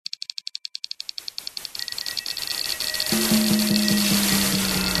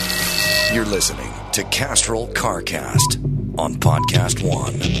You're listening to Castrol CarCast on Podcast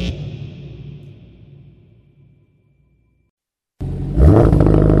One.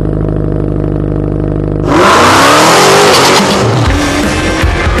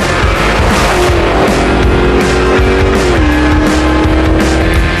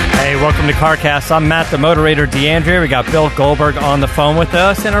 Welcome to CarCast. I'm Matt, the Moderator, DeAndrea. We got Bill Goldberg on the phone with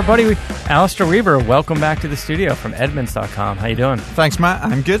us, and our buddy Alistair Weaver. Welcome back to the studio from Edmunds.com. How you doing? Thanks, Matt.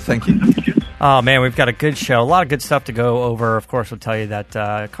 I'm good, thank you. Oh, man, we've got a good show. A lot of good stuff to go over. Of course, we'll tell you that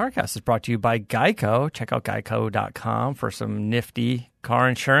CarCast is brought to you by Geico. Check out Geico.com for some nifty car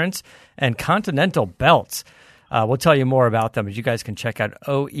insurance and Continental belts. We'll tell you more about them, but you guys can check out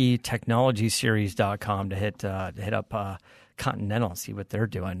oetechnologyseries.com to hit up Continental and see what they're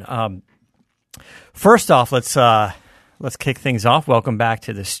doing. First off, let's kick things off. Welcome back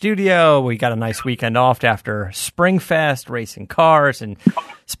to the studio. We got a nice weekend off after Springfest, racing cars, and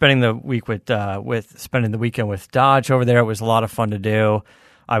spending the weekend with Dodge over there. It was a lot of fun to do.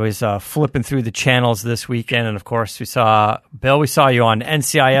 I was flipping through the channels this weekend, and of course, we saw you on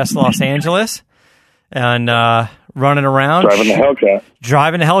NCIS Los Angeles, and running around driving the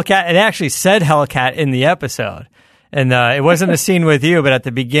Hellcat. It actually said Hellcat in the episode. And it wasn't a scene with you, but at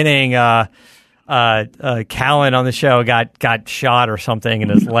the beginning, Callan on the show got shot or something in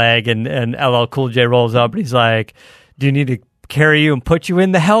his leg, and LL Cool J rolls up and he's like, "Do you need to carry you and put you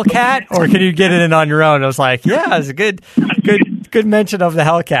in the Hellcat, or can you get it in on your own?" I was like, "Yeah, it's a good mention of the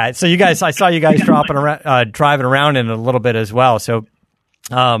Hellcat." So I saw you guys driving around in it a little bit as well. So,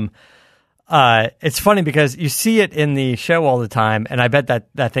 it's funny because you see it in the show all the time, and I bet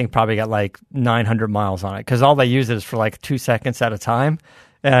that thing probably got like 900 miles on it because all they use it is for like 2 seconds at a time,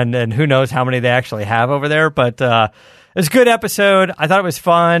 and who knows how many they actually have over there. But it was a good episode. I thought it was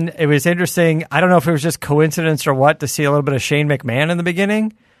fun. It was interesting. I don't know if it was just coincidence or what to see a little bit of Shane McMahon in the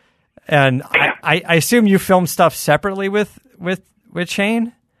beginning, and I assume you filmed stuff separately with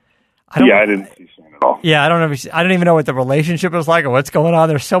Shane. I didn't see Shane at all. Yeah, I don't know. I don't even know what the relationship was like or what's going on.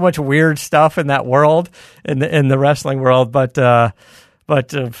 There's so much weird stuff in that world, in the wrestling world. But a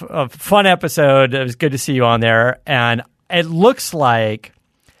fun episode. It was good to see you on there. And it looks like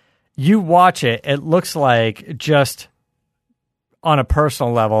you watch it. It looks like just on a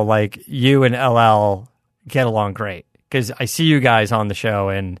personal level, like you and LL get along great because I see you guys on the show,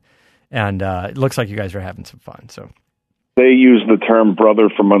 and it looks like you guys are having some fun. So. They use the term brother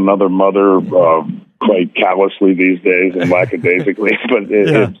from another mother quite callously these days and lackadaisically, but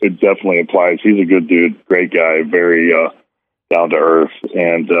it definitely applies. He's a good dude, great guy, very down to earth.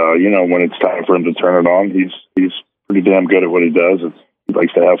 And, when it's time for him to turn it on, he's pretty damn good at what he does. He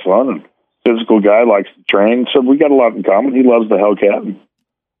likes to have fun, and physical guy, likes to train. So we got a lot in common. He loves the Hellcat and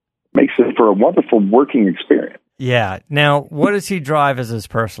makes it for a wonderful working experience. Yeah. Now, what does he drive as his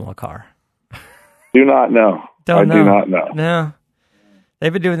personal car? Do not know. I do not know. No.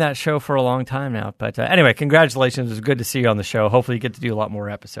 They've been doing that show for a long time now. But anyway, congratulations. It was good to see you on the show. Hopefully you get to do a lot more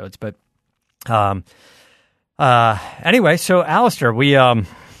episodes. But anyway, so Alistair, I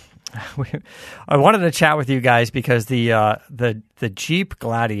wanted to chat with you guys because the Jeep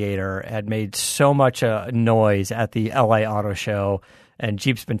Gladiator had made so much noise at the LA Auto Show, and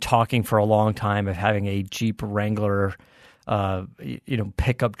Jeep's been talking for a long time of having a Jeep Wrangler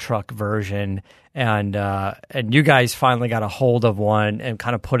pickup truck version, and you guys finally got a hold of one and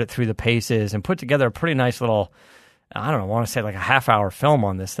kind of put it through the paces and put together a pretty nice little, I don't know, I want to say like a half-hour film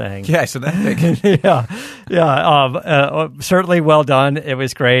on this thing. Yeah, so that certainly well done. It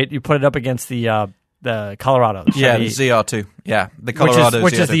was great. You put it up against the Colorado. The Chevy, the ZR2. Yeah, the Colorado,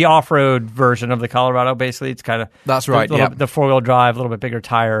 which is the off-road version of the Colorado. Basically, it's kind of that's right. The four-wheel drive, a little bit bigger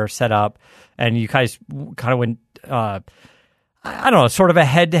tire setup, and you guys kind of went. I don't know, sort of a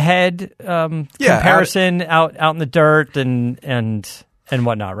head-to-head comparison out in the dirt and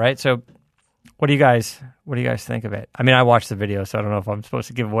whatnot, right? So, what do you guys think of it? I mean, I watched the video, so I don't know if I'm supposed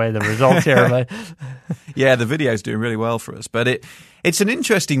to give away the results here, but yeah, the video's doing really well for us. But it's an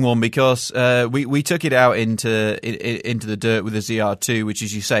interesting one because we took it out into the dirt with the ZR2, which,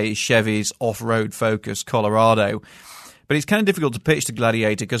 as you say, is Chevy's off-road focused Colorado. But it's kind of difficult to pitch the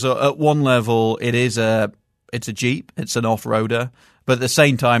Gladiator because at one level it's a Jeep, it's an off-roader, but at the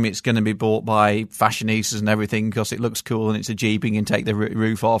same time it's going to be bought by fashionistas and everything because it looks cool and it's a Jeep. You can take the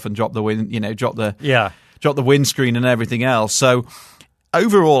roof off and drop the windscreen and everything else. So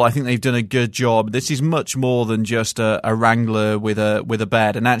overall, I think they've done a good job. This is much more than just a Wrangler with a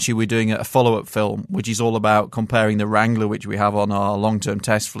bed, and actually we're doing a follow-up film which is all about comparing the Wrangler, which we have on our long-term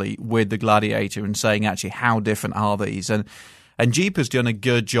test fleet, with the Gladiator and saying actually how different are these. And And Jeep has done a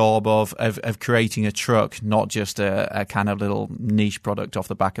good job of creating a truck, not just a kind of little niche product off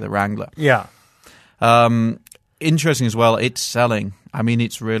the back of the Wrangler. Yeah. Interesting as well, it's selling. I mean,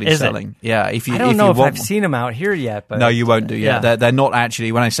 it's really selling. Yeah, I don't know if I've seen them out here yet. But no, you won't do. Yeah, they're not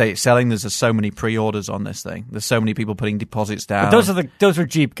actually. When I say it's selling, there's so many pre-orders on this thing. There's so many people putting deposits down. But those are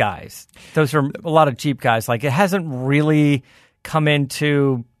Jeep guys. Those are a lot of Jeep guys. Like, it hasn't really come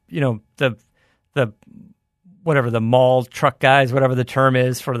into the whatever the mall truck guys, whatever the term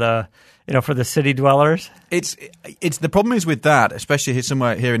is for the for the city dwellers. It's the problem is with that, especially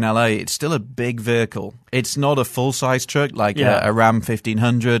somewhere here in LA, it's still a big vehicle. It's not a full size truck like a Ram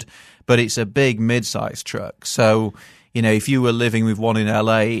 1500, but it's a big mid-size truck. So, if you were living with one in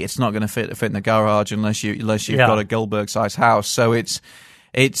LA, it's not going to fit in the garage unless you've got a Goldberg size house. So it's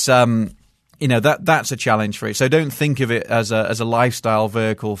that's a challenge for it. So don't think of it as a lifestyle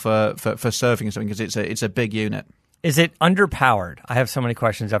vehicle for surfing or something, because it's a big unit. Is it underpowered? I have so many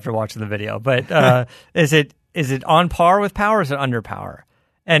questions after watching the video, but is it on par with power, or is it under power?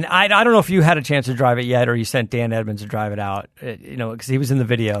 And I don't know if you had a chance to drive it yet, or you sent Dan Edmonds to drive it out, because he was in the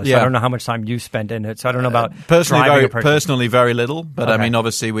video. So I don't know how much time you spent in it. So I don't know about personally, very little. But okay. I mean,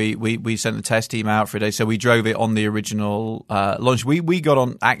 obviously, we sent the test team out for a day, so we drove it on the original launch. We got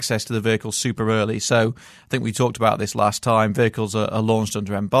on access to the vehicle super early. So I think we talked about this last time. Vehicles are launched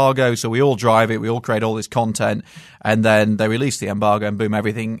under embargo, so we all drive it. We all create all this content, and then they release the embargo, and boom,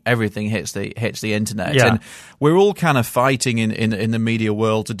 everything hits the internet. Yeah. And we're all kind of fighting in the media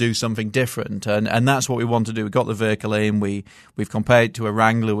world to do something different, and that's what we want to do. We got the vehicle in, we've compared it to a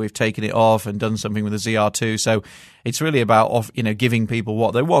Wrangler, we've taken it off and done something with the ZR2. So it's really about giving people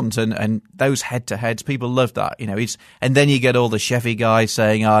what they want, and those head-to-heads, people love that. And then you get all the Chevy guys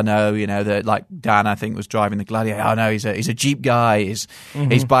saying, "Oh no," that like Dan, I think, was driving the Gladiator. "Oh no, he's a Jeep guy. He's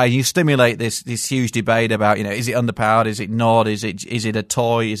buying." You stimulate this huge debate about is it underpowered? Is it not? Is it a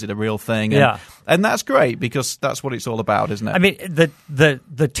toy? Is it a real thing? And that's great, because that's what it's all about, isn't it? I mean,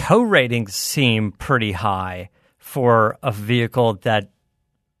 the tow ratings seem pretty high for a vehicle that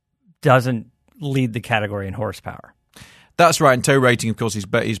doesn't lead the category in horsepower. That's right. And tow rating, of course, is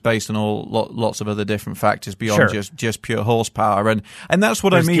based on lots of other different factors beyond just pure horsepower. And that's what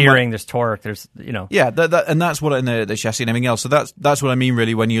there's I mean. There's gearing, there's torque, there's Yeah, and that's what in the chassis and everything else. So that's what I mean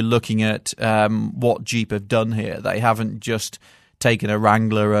really when you're looking at what Jeep have done here. They haven't just taken a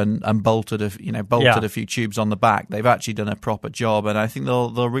Wrangler and bolted a few tubes on the back. They've actually done a proper job, and I think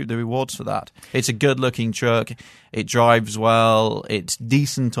they'll reap the rewards for that. It's a good looking truck. It drives well. It's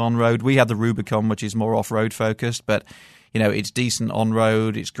decent on road. We had the Rubicon, which is more off road focused, but it's decent on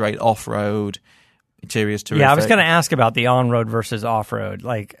road. It's great off road. Interior's terrific. Yeah, I was going to ask about the on road versus off road.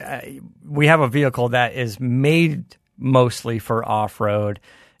 Like, we have a vehicle that is made mostly for off road.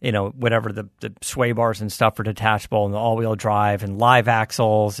 Whatever the sway bars and stuff are detachable, and the all-wheel drive and live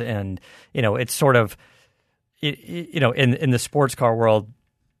axles, and it's sort of in the sports car world,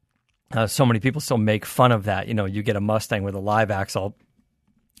 so many people still make fun of that. You get a Mustang with a live axle.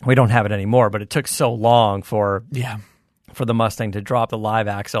 We don't have it anymore, but it took so long for the Mustang to drop the live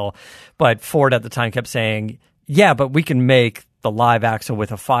axle. But Ford at the time kept saying, "Yeah, but we can make the live axle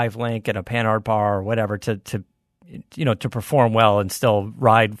with a 5-link and a Panhard bar or whatever to perform well and still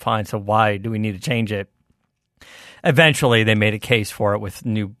ride fine. So why do we need to change it?" Eventually, they made a case for it with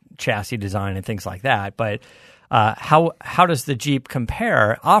new chassis design and things like that. But how does the Jeep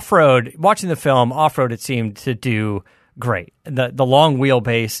compare? Off-road, watching the film, off-road, it seemed to do great. The long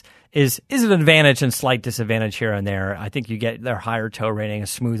wheelbase is an advantage and slight disadvantage here and there. I think you get their higher tow rating, a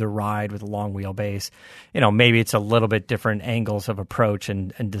smoother ride with a long wheelbase. Maybe it's a little bit different angles of approach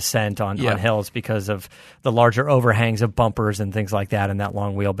and descent on hills because of the larger overhangs of bumpers and things like that in that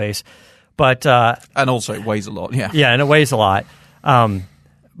long wheelbase. But and also it weighs a lot. Yeah, and it weighs a lot.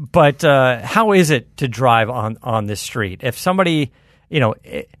 But how is it to drive on this street? If somebody, for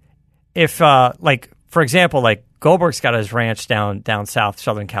example, like Goldberg's got his ranch down south,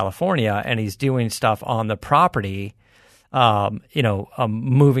 Southern California, and he's doing stuff on the property,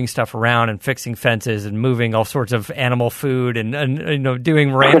 moving stuff around and fixing fences and moving all sorts of animal food and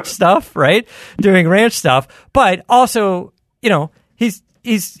doing ranch stuff, right? Doing ranch stuff, but also, he's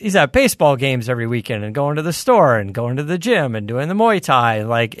at baseball games every weekend and going to the store and going to the gym and doing the Muay Thai,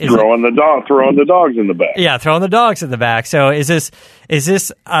 like throwing the dogs in the back. Yeah, throwing the dogs in the back. So is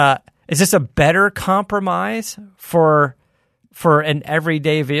this a better compromise for an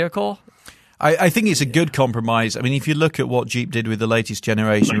everyday vehicle? I think it's a good compromise. I mean, if you look at what Jeep did with the latest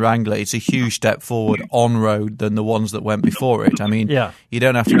generation Wrangler, it's a huge step forward on road than the ones that went before it. I mean, you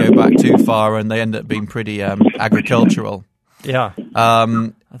don't have to go back too far, and they end up being pretty agricultural. Yeah.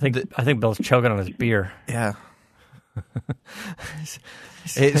 I think Bill's choking on his beer. Yeah.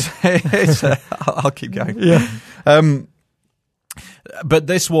 I'll keep going. Yeah. But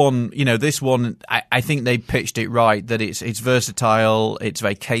this one, I think they pitched it right, that it's versatile, it's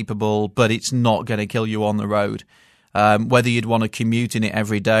very capable, but it's not going to kill you on the road. Whether you'd want to commute in it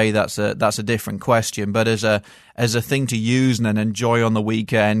every day, that's a different question. But as a thing to use and then enjoy on the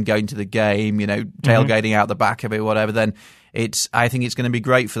weekend, going to the game, tailgating out the back of it, whatever, then I think it's going to be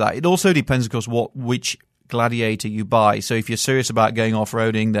great for that. It also depends, of course, which Gladiator you buy. So if you're serious about going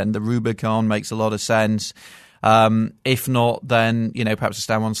off-roading, then the Rubicon makes a lot of sense. If not, then, perhaps a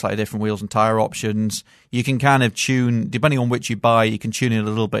stand one, slightly different wheels and tyre options. You can kind of tune, depending on which you buy, you can tune it a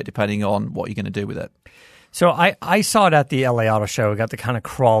little bit depending on what you're going to do with it. So I saw it at the LA Auto Show. I got to kind of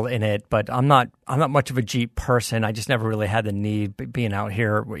crawl in it, but I'm not much of a Jeep person. I just never really had the need, being out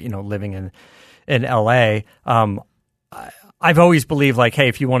here, living in LA. I've always believed, like, hey,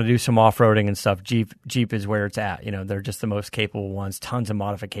 if you want to do some off-roading and stuff, Jeep is where it's at. They're just the most capable ones, tons of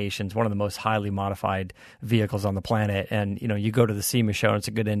modifications, one of the most highly modified vehicles on the planet. And, you go to the SEMA show, and it's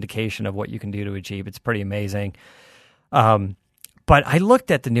a good indication of what you can do to a Jeep. It's pretty amazing. But I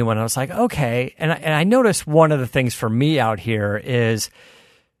looked at the new one, and I was like, okay. And I noticed one of the things for me out here is,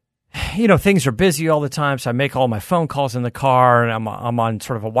 things are busy all the time, so I make all my phone calls in the car, and I'm on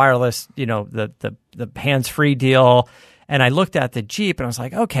sort of a wireless, the hands-free deal. And I looked at the Jeep, and I was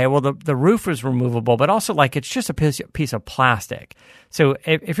like, okay, well, the roof was removable, but also, like, it's just a piece of plastic. So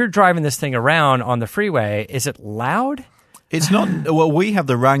if you're driving this thing around on the freeway, is it loud? It's not. Well, we have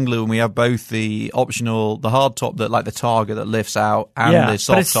the Wrangler, and we have both the optional, the hard top that, like the Targa, that lifts out, and the soft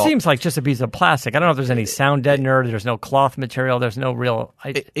top. But it seems like just a piece of plastic. I don't know if there's any sound deadener. There's no cloth material. There's no real.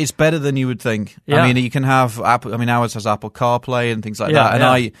 It's better than you would think. Yeah. I mean, you can have Apple. I mean, ours has Apple CarPlay and things like that.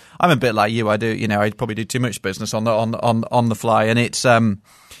 And I'm a bit like you. I do. I probably do too much business on the fly, and it's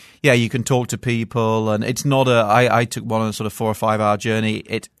you can talk to people, and it's not I took one on a sort of 4 or 5 hour journey.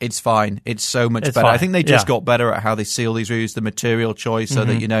 It's fine. It's so much better. Fine. I think they just got better at how they seal these roofs, the material choice, so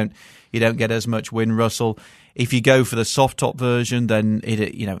that you don't get as much wind rustle. If you go for the soft top version, then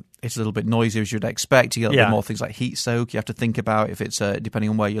it's a little bit noisier as you'd expect. You get a little more things like heat soak. You have to think about if it's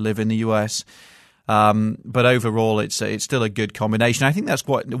depending on where you live in the US. But overall, it's still a good combination. I think that's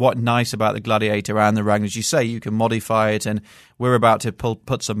what nice about the Gladiator and the Wrangler. As you say, you can modify it, and we're about to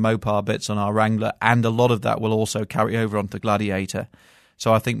put some Mopar bits on our Wrangler, and a lot of that will also carry over onto the Gladiator.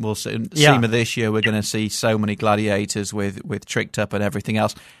 So I think we'll see SEMA this year. We're going to see so many Gladiators with tricked up and everything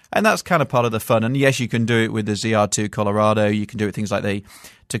else, and that's kind of part of the fun. And yes, you can do it with the ZR2 Colorado. You can do it with things like the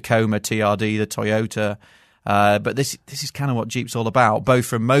Tacoma TRD, the Toyota. But this is kind of what Jeep's all about, both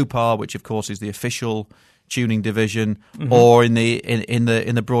from Mopar, which of course is the official tuning division, or in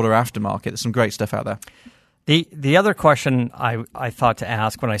the broader aftermarket. There's some great stuff out there. The other question I thought to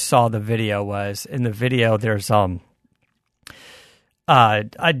ask when I saw the video was, in the video there's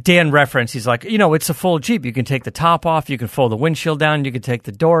Dan reference. He's like, it's a full Jeep. You can take the top off, you can fold the windshield down, you can take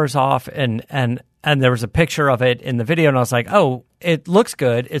the doors off, and there was a picture of it in the video, and I was like, oh, it looks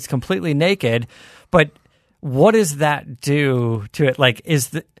good. It's completely naked, but what does that do to it? Like,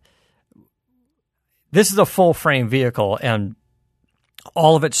 this is a full frame vehicle, and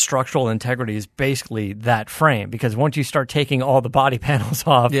all of its structural integrity is basically that frame, because once you start taking all the body panels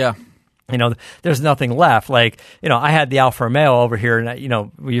off, there's nothing left. Like, I had the Alfa Romeo over here,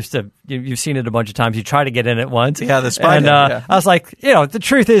 and we used to. You've seen it a bunch of times. You try to get in it once, the Spider. And I was like, the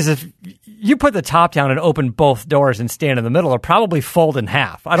truth is, if you put the top down and open both doors and stand in the middle, it'll probably fold in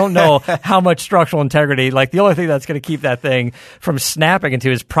half. I don't know how much structural integrity. Like, the only thing that's going to keep that thing from snapping into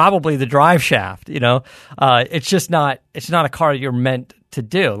is probably the drive shaft. It's just not. It's not a car you're meant to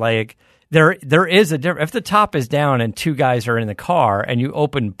do. Like, There is a difference. If the top is down and two guys are in the car and you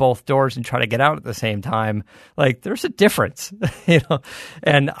open both doors and try to get out at the same time, like, there's a difference,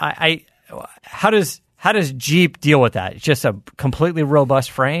 And how does Jeep deal with that? It's just a completely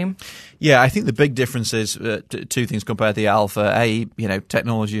robust frame? Yeah, I think the big difference is two things compared to the Alfa.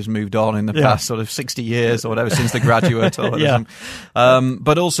 Technology has moved on in the past sort of 60 years or whatever, since the Graduate or whatever.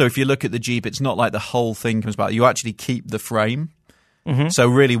 But also, if you look at the Jeep, it's not like the whole thing comes back. You actually keep the frame. Mm-hmm. So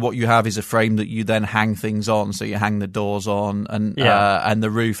really what you have is a frame that you then hang things on. So you hang the doors on, and the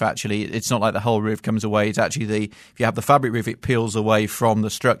roof, actually, it's not like the whole roof comes away. It's actually if you have the fabric roof, it peels away from the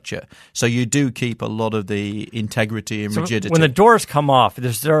structure. So you do keep a lot of the integrity and rigidity. When the doors come off,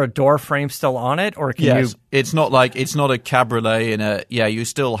 is there a door frame still on it? Or can you... It's not a cabriolet you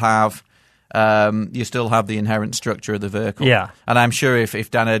still have the inherent structure of the vehicle. Yeah. And I'm sure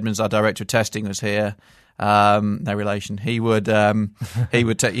if Dan Edmonds, our director of testing, was here, no relation, he would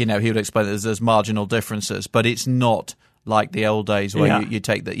explain that there's marginal differences, but it's not like the old days where you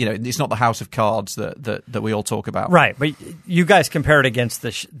take the, it's not the house of cards that we all talk about. Right, but you guys compared against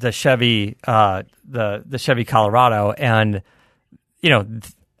the Chevy the Chevy Colorado, and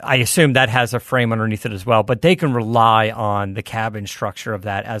I assume that has a frame underneath it as well, but they can rely on the cabin structure of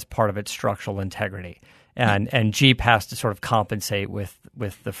that as part of its structural integrity. And Jeep has to sort of compensate with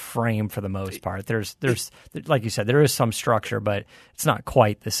the frame for the most part. There's like you said, there is some structure, but it's not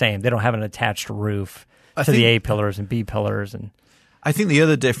quite the same. They don't have an attached roof to the A pillars and B pillars. And I think the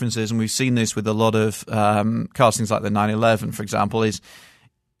other difference is, and we've seen this with a lot of cars, things like the 911, for example, is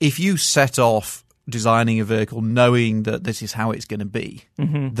if you set off designing a vehicle knowing that this is how it's going to be,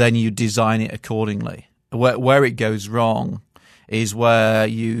 then you design it accordingly. Where it goes wrong is where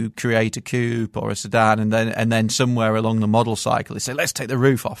you create a coupe or a sedan, and then somewhere along the model cycle they say, let's take the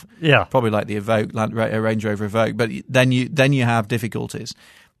roof off. Yeah, probably like the Range Rover Evoque. But then you have difficulties,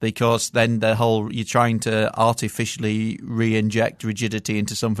 because then you're trying to artificially re-inject rigidity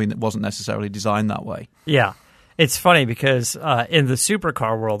into something that wasn't necessarily designed that way. Yeah. It's funny because in the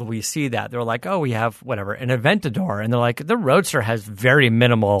supercar world, we see that. They're like, oh, we have whatever, an Aventador. And they're like, the Roadster has very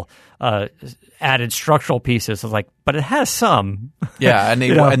minimal added structural pieces. It's like, but it has some. Yeah, and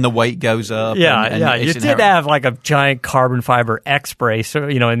and the weight goes up. Yeah, and you did have like a giant carbon fiber X-brace,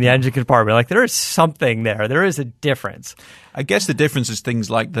 in the engine compartment. Like, there is something there. There is a difference. I guess the difference is things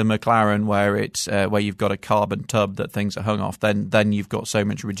like the McLaren, where it's where you've got a carbon tub that things are hung off. Then you've got so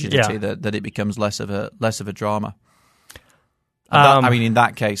much rigidity that it becomes less of a drama. In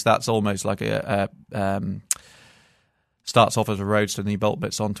that case, that's almost like starts off as a Roadster and you bolt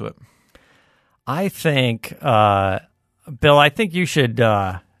bits onto it. I think, Bill, you should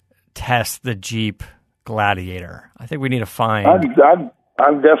test the Jeep Gladiator. I think we need to find. I've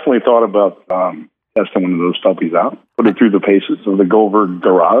definitely thought about testing one of those puppies out, put it through the paces of the Goldberg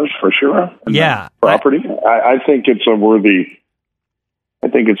garage for sure. Property. I think it's a worthy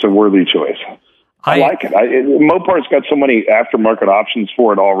choice. I like it. Mopart's got so many aftermarket options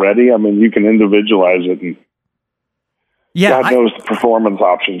for it already. I mean, you can individualize it, and God knows the performance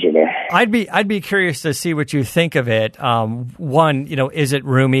options are there. I'd be curious to see what you think of it. One, is it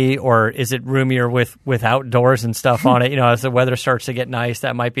roomy, or is it roomier with outdoors and stuff on it? As the weather starts to get nice,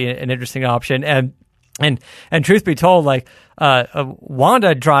 that might be an interesting option. And truth be told, like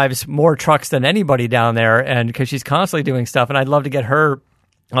Wanda drives more trucks than anybody down there, and because she's constantly doing stuff, and I'd love to get her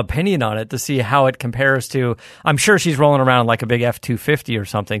opinion on it to see how it compares to. I'm sure she's rolling around like a big F-250 or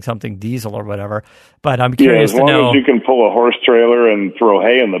something diesel or whatever. But I'm curious to know. As long as you can pull a horse trailer and throw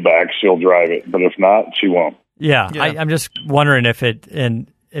hay in the back, she'll drive it. But if not, she won't. Yeah. I'm just wondering if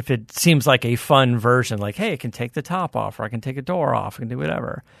it seems like a fun version. Like, hey, it can take the top off, or I can take a door off, I can do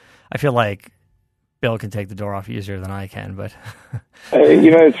whatever. I feel like Bill can take the door off easier than I can, but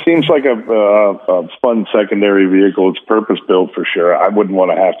it seems like a fun secondary vehicle. It's purpose built for sure. I wouldn't want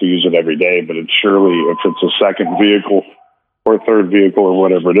to have to use it every day, but it's surely, if it's a second vehicle or third vehicle or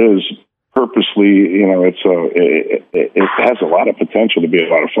whatever it is, purposely, it has a lot of potential to be a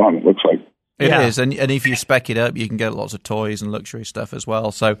lot of fun. It looks like it is, and if you spec it up, you can get lots of toys and luxury stuff as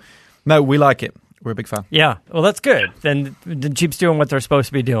well. So, no, we like it. We're a big fan. Yeah, well, that's good. Then the Jeep's doing what they're supposed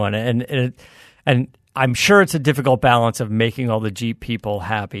to be doing, and I'm sure it's a difficult balance of making all the Jeep people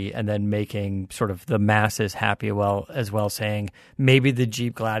happy and then making sort of the masses happy as well, saying maybe the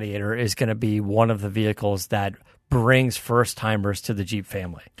Jeep Gladiator is going to be one of the vehicles that brings first-timers to the Jeep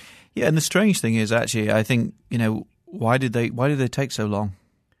family. Yeah, and the strange thing is, actually, I think, why did they take so long?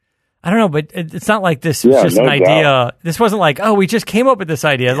 I don't know, but it's not like this was just an idea. Doubt. This wasn't like, we just came up with this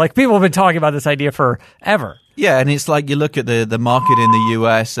idea. Like, people have been talking about this idea forever. Yeah, and it's like you look at the market in the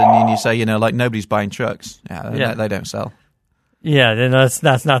US and you say, like, nobody's buying trucks. They don't sell. Yeah, then that's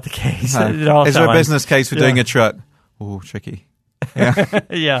not the case. No. Is there a business case for doing a truck? Oh, tricky. Yeah.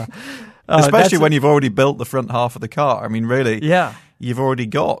 Yeah. Especially when you've already built the front half of the car. I mean, really, you've already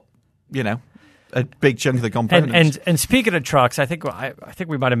got, a big chunk of the components. And speaking of trucks, I think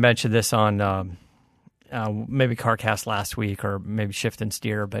we might have mentioned this on maybe CarCast last week, or maybe Shift and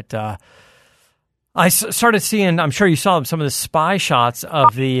Steer, but I started seeing, I'm sure you saw some of the spy shots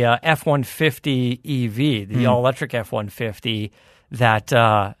of the F-150 EV, the all-electric F-150 that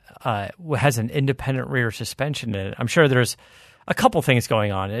has an independent rear suspension in it. I'm sure there's a couple things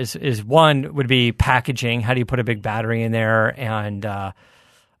going on. Is one would be packaging. How do you put a big battery in there? And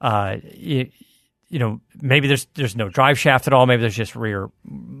maybe there's no drive shaft at all. Maybe there's just rear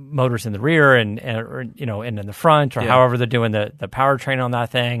motors in the rear and in the front, or however they're doing the powertrain on that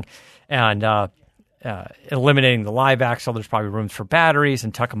thing, and eliminating the live axle. There's probably rooms for batteries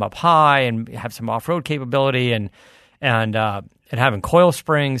and tuck them up high and have some off-road capability, and having coil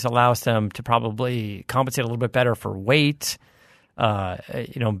springs allows them to probably compensate a little bit better for weight.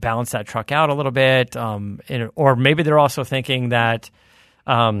 Balance that truck out a little bit. Or maybe they're also thinking that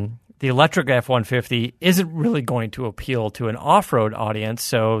the electric F-150 isn't really going to appeal to an off-road audience,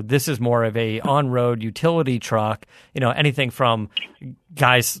 so this is more of a on-road utility truck. Anything from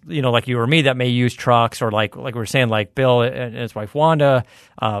guys, like you or me that may use trucks, or like we were saying, like Bill and his wife Wanda,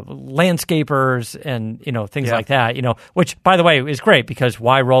 landscapers, and things like that. Which, by the way, is great, because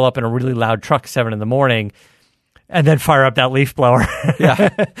why roll up in a really loud truck 7 a.m. and then fire up that leaf blower? Yeah.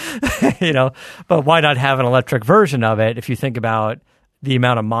 But why not have an electric version of it? If you think about the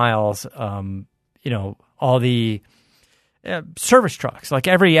amount of miles, all the service trucks, like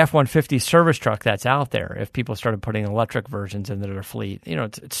every F-150 service truck that's out there, if people started putting electric versions into their fleet,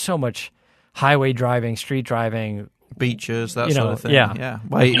 it's so much highway driving, street driving, beaches, that sort of thing. Yeah.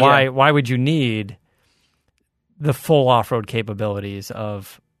 Why would you need the full off-road capabilities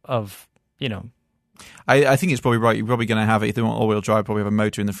of I think it's probably right. You're probably going to have it, if they want all-wheel drive, probably have a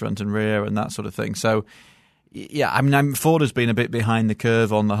motor in the front and rear and that sort of thing. So, yeah, I mean, Ford has been a bit behind the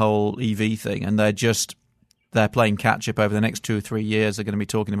curve on the whole EV thing, and they're playing catch-up over the next 2 or 3 years. They're going to be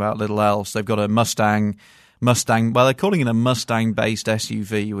talking about little else. They've got a Mustang. Well, they're calling it a Mustang-based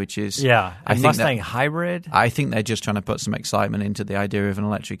SUV, which is... Yeah, a Mustang hybrid. I think they're just trying to put some excitement into the idea of an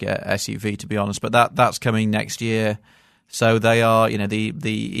electric SUV, to be honest. But that's coming next year. So they are, the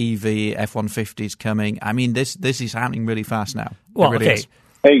EV F-150 is coming. I mean, this is happening really fast now. Well, it really okay. is.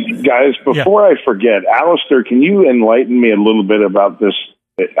 Hey, guys, before I forget, Alistair, can you enlighten me a little bit about this?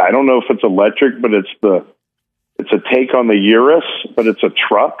 I don't know if it's electric, but it's a take on the Urus, but it's a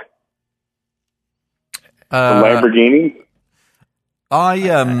truck. The Lamborghini?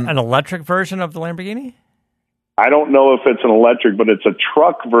 An electric version of the Lamborghini? I don't know if it's an electric, but it's a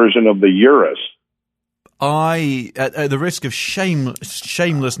truck version of the Urus. At the risk of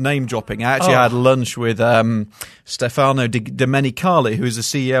shameless name dropping, I actually had lunch with Stefano Domenicali, who is the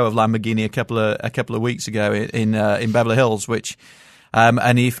CEO of Lamborghini, a couple of weeks ago in Beverly Hills. Which,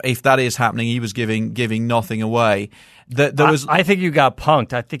 and if that is happening, he was giving nothing away. I think you got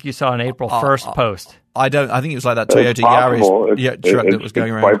punked. I think you saw an April 1st post. I think it was like that Toyota Yaris truck that was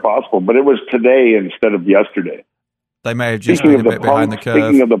going around. It's quite possible, but it was today instead of yesterday. They may have just been a bit behind the curve.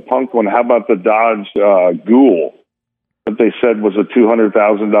 Speaking of the punk one, how about the Dodge Ghoul that they said was a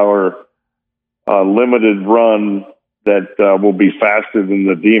 $200,000 limited run that will be faster than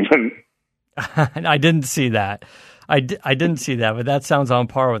the Demon? I didn't see that. I didn't see that, but that sounds on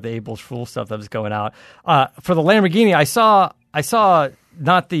par with the April Fool stuff that was going out. For the Lamborghini, I saw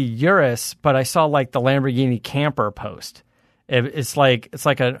not the Urus, but I saw like the Lamborghini Camper post. It's like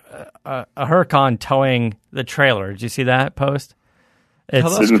a Huracan towing the trailer. Did you see that post? Didn't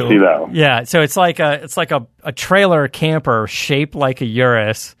see that one. Yeah, so it's like a trailer camper shaped like a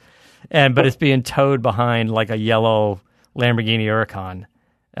Urus, but it's being towed behind like a yellow Lamborghini Huracan.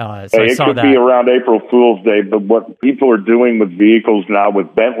 It could be around April Fool's Day, but what people are doing with vehicles now,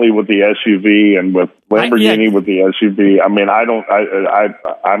 with Bentley with the SUV and with Lamborghini with the SUV, I mean,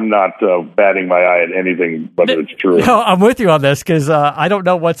 I'm not batting my eye at anything, but it's true. No, I'm with you on this, because I don't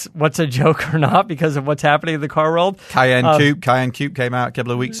know what's a joke or not because of what's happening in the car world. Cayenne Coupe came out a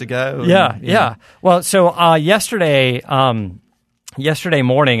couple of weeks ago. Yeah. Well, so yesterday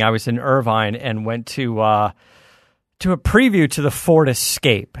morning, I was in Irvine and went to a preview to the Ford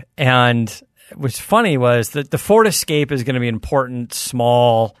Escape. And what's funny was that the Ford Escape is going to be an important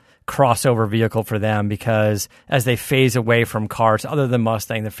small crossover vehicle for them, because as they phase away from cars other than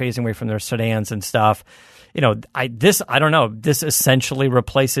Mustang, they're phasing away from their sedans and stuff. I don't know. This essentially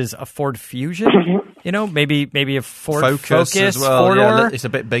replaces a Ford Fusion. Maybe a Ford Focus as well. four-door. Yeah, it's a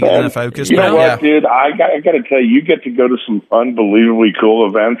bit bigger than a Focus. You know what, dude? I got to tell you get to go to some unbelievably cool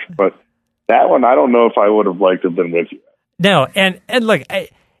events, but that one, I don't know if I would have liked to have been with you. No, and look,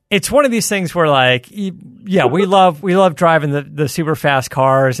 it's one of these things where, like, yeah, we love driving the super fast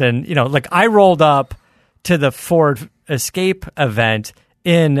cars, and like I rolled up to the Ford Escape event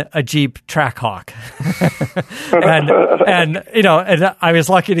in a Jeep Trackhawk, and I was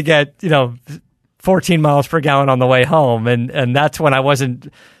lucky to get 14 miles per gallon on the way home, and that's when I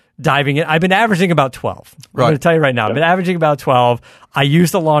wasn't diving in. I've been averaging about 12. Right. I'm going to tell you right now, I've been averaging about 12. I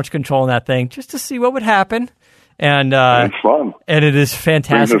used the launch control in that thing just to see what would happen. And it's fun. And it is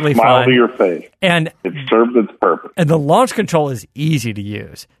fantastically fun. Brings a smile fun. to your face. And it served its purpose. And the launch control is easy to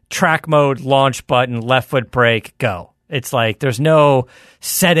use. Track mode, launch button, left foot brake, go. It's like there's no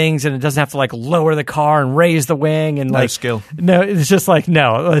settings, and it doesn't have to like lower the car and raise the wing and no skill. No, it's just like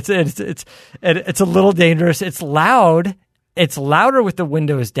no. It's a little dangerous. It's loud. It's louder with the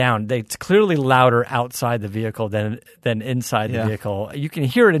windows down. It's clearly louder outside the vehicle than inside the vehicle. You can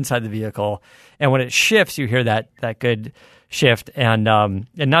hear it inside the vehicle, and when it shifts, you hear that good shift. And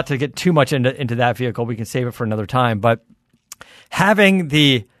not to get too much into that vehicle, we can save it for another time. But having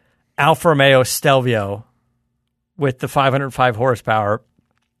the Alfa Romeo Stelvio with the 505 horsepower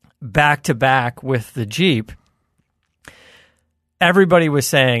back to back with the Jeep, everybody was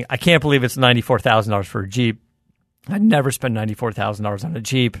saying, I can't believe it's $94,000 for a Jeep. I'd never spend $94,000 on a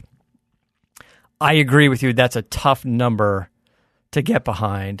Jeep. I agree with you. That's a tough number to get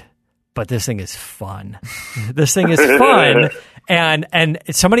behind, but this thing is fun. This thing is fun. And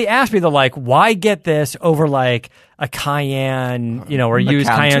somebody asked me, they're like, why get this over like a Cayenne, or used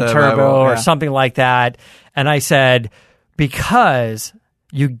Cayenne Turbo or something like that? And I said, because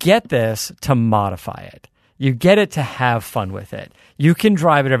you get this to modify it. You get it to have fun with it. You can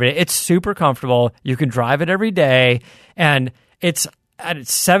drive it every day. It's super comfortable. You can drive it every day. And it's at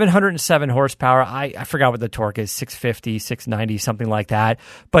 707 horsepower. I forgot what the torque is, 650, 690, something like that.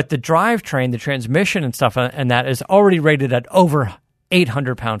 But the drivetrain, the transmission and stuff, and that is already rated at over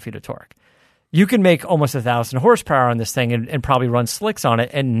 800 pound-feet of torque. You can make almost 1,000 horsepower on this thing and probably run slicks on it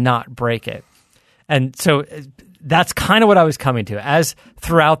and not break it. And so that's kind of what I was coming to. As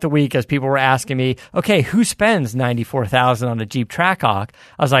throughout the week, as people were asking me, okay, who spends $94,000 on a Jeep Trackhawk?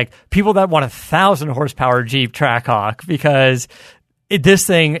 I was like, people that want 1,000 horsepower Jeep Trackhawk, because this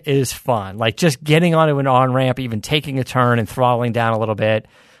thing is fun. Like just getting onto an on-ramp, even taking a turn and throttling down a little bit.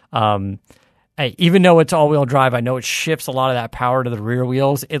 Even though it's all-wheel drive, I know it shifts a lot of that power to the rear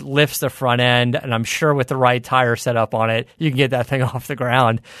wheels. It lifts the front end, and I'm sure with the right tire set up on it, you can get that thing off the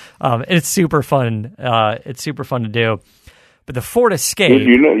ground. It's super fun. It's super fun to do. But the Ford Escape,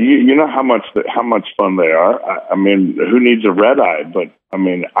 you know how much fun they are. I mean, who needs a red eye? But I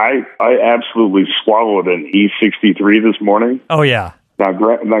mean, I absolutely swallowed an E63 this morning. Oh yeah. Now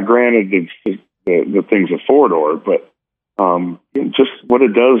granted, the thing's a four-door, but just what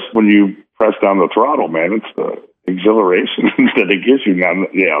it does when you press down the throttle, man, it's the exhilaration that it gives you. Now,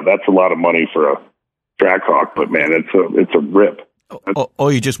 yeah, that's a lot of money for a Trackhawk, but man, it's a rip.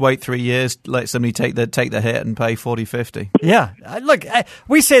 Or you just wait 3 years, let somebody take the hit and pay 40, 50. Yeah, look,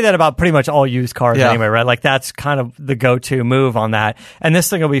 we say that about pretty much all used cars anyway, right? Like that's kind of the go-to move on that. And this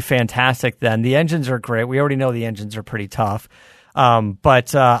thing will be fantastic. Then the engines are great. We already know the engines are pretty tough.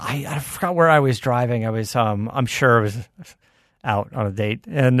 But I forgot where I was driving. I was, I'm sure it was out on a date.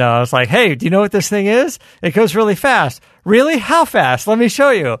 And I was like, hey, do you know what this thing is? It goes really fast. Really? How fast? Let me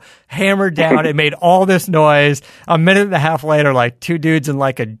show you. Hammered down. It made all this noise. A minute and a half later, like two dudes in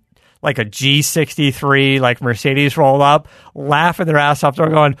like a G63, like Mercedes roll up, laughing their ass off. They're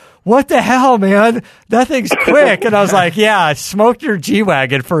going, what the hell, man? That thing's quick. And I was like, yeah, I smoked your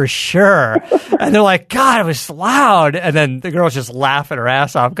G-Wagon for sure. And they're like, God, it was loud. And then the girl's just laughing her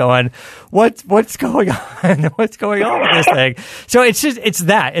ass off going, what's going on? What's going on with this thing? So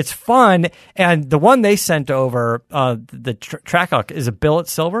it's fun. And the one they sent over, the Trackhawk, is a billet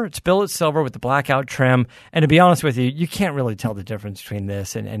silver. It's billet silver with the blackout trim. And to be honest with you can't really tell the difference between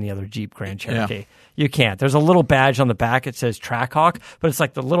this and any other Jeep Grand Cherokee. Yeah. You can't. There's a little badge on the back. It says Trackhawk, but it's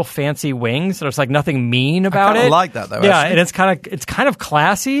like the little fancy wings. There's like nothing mean about it. I like that though. Yeah, actually. And it's kind of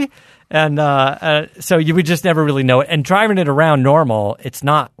classy, and so you would just never really know it. And driving it around normal, it's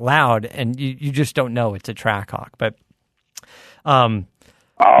not loud, and you just don't know it's a Trackhawk. But I'll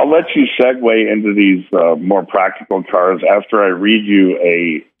let you segue into these more practical cars after I read you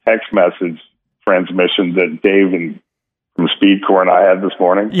a text message transmission that Dave from Speedcore and I had this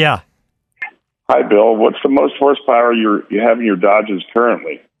morning. Yeah. Hi, Bill. What's the most horsepower you have in your Dodges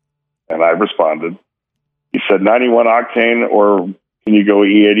currently? And I responded. He said 91 octane, or can you go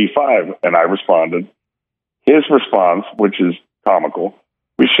E85? And I responded. His response, which is comical,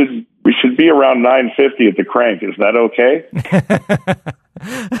 we should be around 950 at the crank. Is that okay?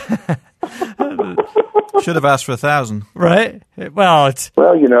 Should have asked for 1,000. Right? Well, I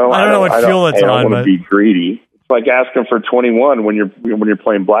don't know what fuel it's on. I don't want to be greedy. Like asking for 21 when you're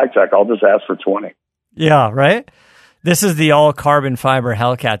playing blackjack. I'll just ask for 20. Yeah, right. This is the all carbon fiber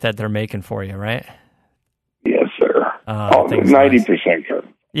Hellcat that they're making for you, right? Yes, sir. 90%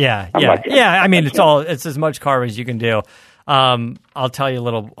 carbon. Yeah. I mean, it's as much carbon as you can do. I'll tell you a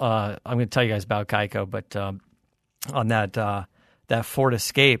little. I'm going to tell you guys about Geico, but on that Ford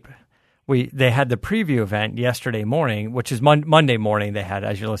Escape. They had the preview event yesterday morning, which is Monday morning. They had,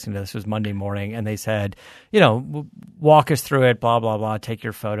 as you're listening to this, was Monday morning, and they said, walk us through it, blah, blah, blah, take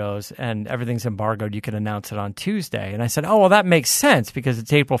your photos, and everything's embargoed. You can announce it on Tuesday. And I said, oh, well, that makes sense because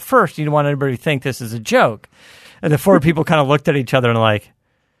it's April 1st. You don't want anybody to think this is a joke. And the Ford people kind of looked at each other and like,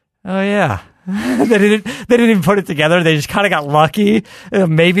 oh, yeah, They didn't even put it together. They just kind of got lucky.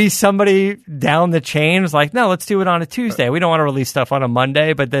 Maybe somebody down the chain was like, no, let's do it on a Tuesday. We don't want to release stuff on a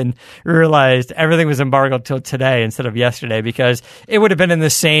Monday, but then realized everything was embargoed till today instead of yesterday, because it would have been in the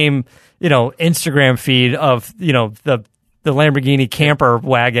same, Instagram feed of, the Lamborghini camper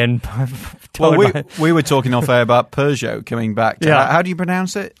wagon. Well, we were talking off air about Peugeot coming back. How do you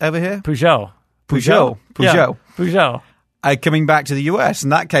pronounce it over here? Peugeot. Peugeot. Peugeot. Coming back to the US,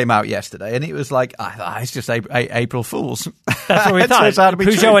 and that came out yesterday, and it was like, it's just April Fools. That's what we thought.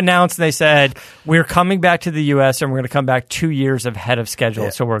 Peugeot true. announced, and they said, we're coming back to the US, and we're going to come back 2 years ahead of schedule,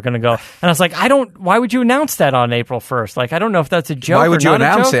 so we're going to go. And I was like, why would you announce that on April 1st? Like, I don't know if that's a joke. Why would you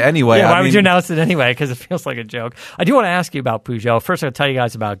announce it anyway? Yeah, why would you announce it anyway? Because it feels like a joke. I do want to ask you about Peugeot. First, I'll tell you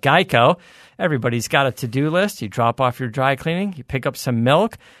guys about Geico. Everybody's got a to-do list. You drop off your dry cleaning, you pick up some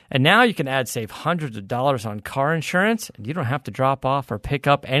milk, and now you can save hundreds of dollars on car insurance, and you don't have to drop off or pick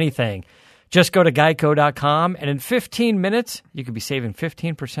up anything. Just go to geico.com, and in 15 minutes, you could be saving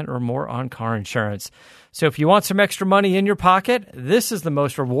 15% or more on car insurance. So if you want some extra money in your pocket, this is the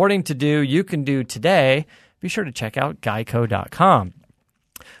most rewarding to-do you can do today. Be sure to check out geico.com.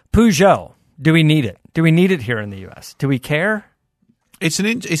 Peugeot, do we need it? Do we need it here in the U.S.? Do we care? It's an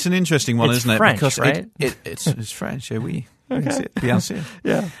interesting one, isn't French, it? Because right? It's French. Yeah, oui. Okay. Bien sûr.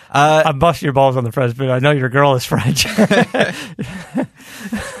 Yeah. I'm busting your balls on the French, but I know your girl is French.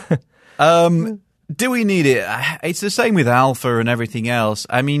 Do we need it? It's the same with Alpha and everything else.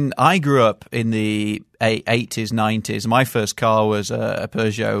 I mean, I grew up in the 80s, 90s. My first car was a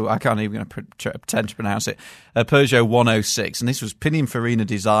Peugeot. I can't even pretend to pronounce it. A Peugeot 106. And this was Pininfarina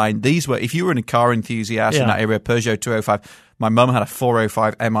design. These were, if you were a car enthusiast in that era, Peugeot 205. My mum had a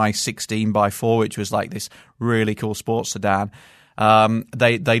 405 Mi16x4, which was like this really cool sports sedan.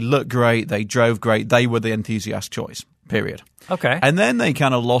 They looked great. They drove great. They were the enthusiast choice. Period. Okay. And then they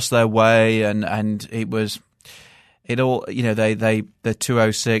kind of lost their way, and the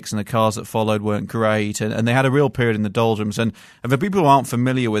 206 and the cars that followed weren't great, and they had a real period in the doldrums. And for people who aren't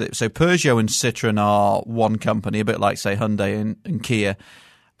familiar with it, so Peugeot and Citroën are one company, a bit like, say, Hyundai and Kia.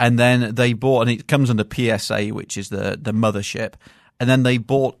 And then they bought, and it comes under PSA, which is the mothership. And then they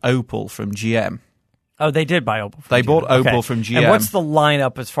bought Opel from GM. Oh, they did buy Opel from GM. They bought Opel from GM. And what's the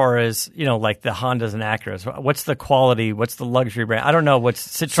lineup as far as, like the Hondas and Acuras? What's the quality? What's the luxury brand? I don't know. What's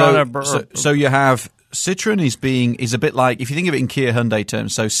Citroën? So you have Citroën is a bit like, if you think of it in Kia Hyundai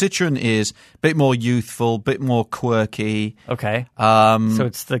terms, so Citroën is a bit more youthful, a bit more quirky. Okay. So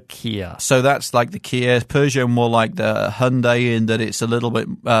it's the Kia. So that's like the Kia. Peugeot more like the Hyundai in that it's a little bit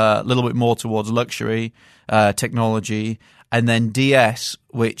more towards luxury technology. And then DS,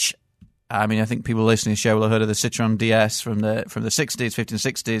 which, I mean, I think people listening to the show will have heard of the Citroën DS from the 60s,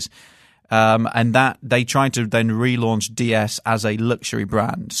 50s, 60s. And that they tried to then relaunch DS as a luxury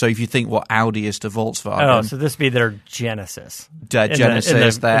brand. So if you think what Audi is to Volkswagen. Oh, so this would be their Genesis. Their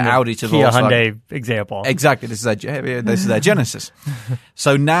Audi to Kia Volkswagen. Hyundai example. Exactly. This is their Genesis.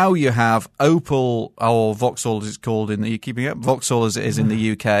 So now you have Opel, or Vauxhall as it's called in the, keeping up, Vauxhall as it is in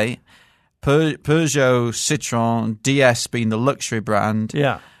the UK. Peugeot, Citroën, DS being the luxury brand.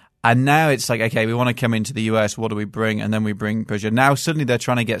 Yeah. And now it's like, okay, we want to come into the US. What do we bring? And then we bring Peugeot. Now suddenly they're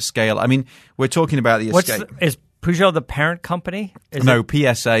trying to get scale. I mean, we're talking about the escape. Is Peugeot the parent company?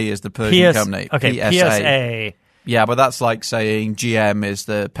 PSA is the Persian company. Okay, PSA. Yeah, but that's like saying GM is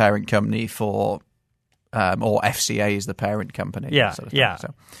the parent company for, or FCA is the parent company. Yeah, sort of yeah.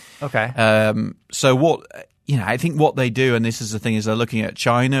 So, okay. So what... I think what they do, and this is the thing, is they're looking at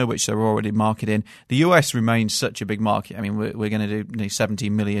China, which they're already marketing. The US remains such a big market. I mean, we're going to do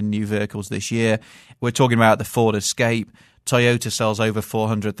 17 million new vehicles this year. We're talking about the Ford Escape. Toyota sells over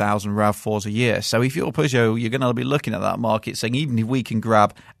 400,000 RAV4s a year. So if you're Peugeot, you're going to be looking at that market saying, even if we can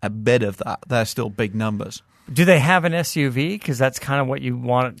grab a bit of that, they're still big numbers. Do they have an SUV? Because that's kind of what you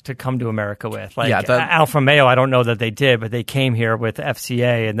want to come to America with. Like Alfa Romeo, I don't know that they did, but they came here with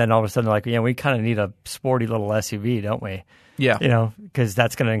FCA, and then all of a sudden they're like, we kind of need a sporty little SUV, don't we? Yeah. Because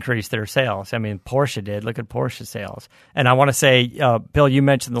that's going to increase their sales. I mean, Porsche did. Look at Porsche sales. And I want to say, Bill, you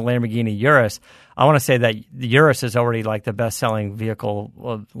mentioned the Lamborghini Urus. I want to say that the Urus is already like the best-selling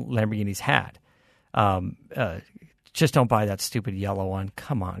vehicle Lamborghini's had. Just don't buy that stupid yellow one.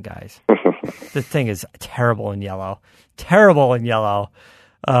 Come on, guys. The thing is terrible in yellow. Terrible in yellow.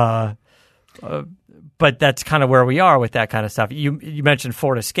 But that's kind of where we are with that kind of stuff. You mentioned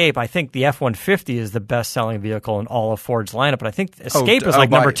Ford Escape. I think the F-150 is the best-selling vehicle in all of Ford's lineup, but I think Escape is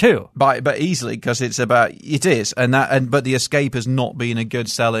number two. But easily, because it is, but the Escape has not been a good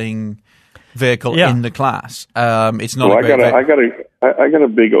selling vehicle in the class. It's not. Well, I got a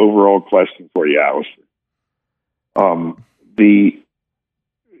big overall question for you, Alistair.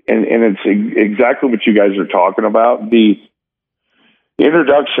 and it's exactly what you guys are talking about. The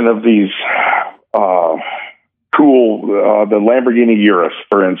introduction of these cool, the Lamborghini Urus,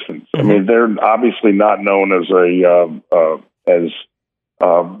 for instance. I mean, they're obviously not known as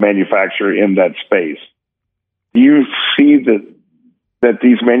a manufacturer in that space. Do you see that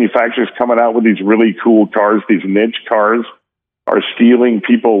these manufacturers coming out with these really cool cars, these niche cars, are stealing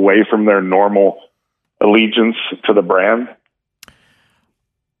people away from their normal allegiance to the brand?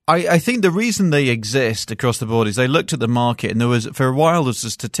 I think the reason they exist across the board is they looked at the market, and for a while there was a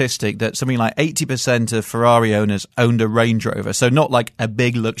statistic that something like 80% of Ferrari owners owned a Range Rover. So not like a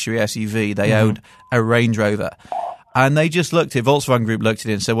big luxury SUV, they owned a Range Rover. And they just looked at, Volkswagen Group looked at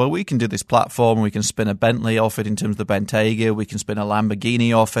it and said, well, we can do this platform, we can spin a Bentley off it in terms of the Bentayga, we can spin a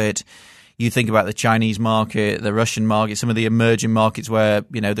Lamborghini off it. You think about the Chinese market, the Russian market, some of the emerging markets where,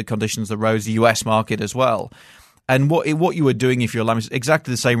 the conditions, the roads, the US market as well. And what you were doing if you're Lamborghini,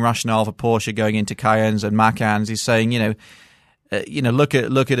 exactly the same rationale for Porsche going into Cayennes and Macans is saying, look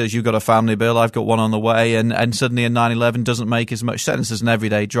at us, you've got a family bill, I've got one on the way, and suddenly a 911 doesn't make as much sense as an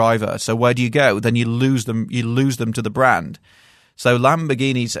everyday driver. So where do you go? Then you lose them to the brand. So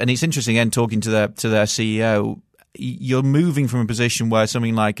Lamborghinis, and it's interesting again talking to their CEO, you're moving from a position where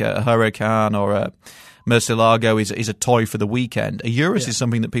something like a Huracan or a Murcielago is a toy for the weekend. A Urus is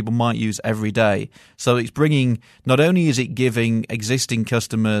something that people might use every day. So it's bringing, not only is it giving existing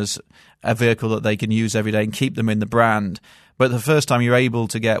customers a vehicle that they can use every day and keep them in the brand, but the first time you're able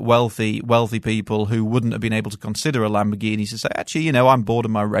to get wealthy people who wouldn't have been able to consider a Lamborghini to say, actually, I'm bored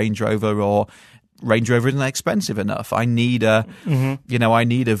of my Range Rover, or Range Rover isn't expensive enough. I need a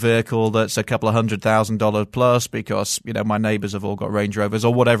vehicle that's a couple of $100,000 plus because, my neighbors have all got Range Rovers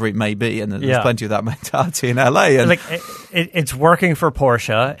or whatever it may be. And there's plenty of that mentality in LA. And it's working for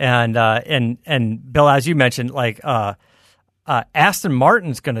Porsche. And Bill, as you mentioned, Aston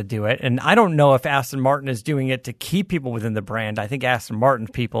Martin's going to do it. And I don't know if Aston Martin is doing it to keep people within the brand. I think Aston Martin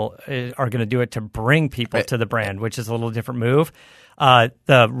people are going to do it to bring people to the brand, which is a little different move.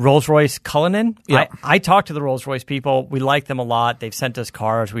 The Rolls-Royce Cullinan, I talked to the Rolls-Royce people. We like them a lot. They've sent us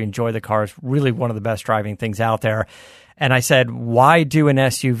cars. We enjoy the cars. Really one of the best driving things out there. And I said, why do an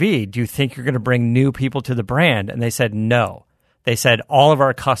SUV? Do you think you're going to bring new people to the brand? And they said, no. They said all of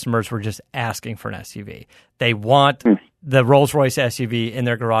our customers were just asking for an SUV. They want the Rolls-Royce SUV in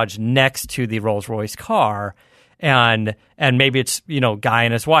their garage next to the Rolls-Royce car. And maybe it's, guy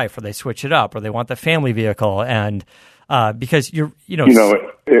and his wife, or they switch it up, or they want the family vehicle. And because it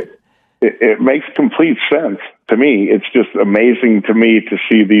makes complete sense to me. It's just amazing to me to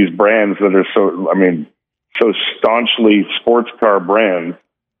see these brands that are so staunchly sports car brands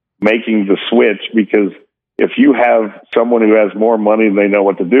making the switch, because if you have someone who has more money than they know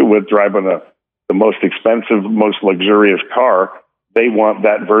what to do with driving the most expensive, most luxurious car, they want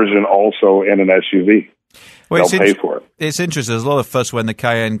that version also in an SUV. Well, they'll pay for it. It's interesting. There's a lot of fuss when the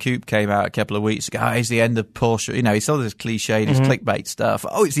Cayenne Coupe came out a couple of weeks ago. It's the end of Porsche. It's all this cliche, this clickbait stuff.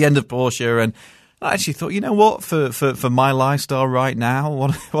 Oh, it's the end of Porsche. And I actually thought, what, for my lifestyle right now,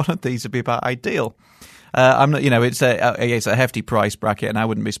 one of these would be about ideal. I'm not, it's a hefty price bracket, and I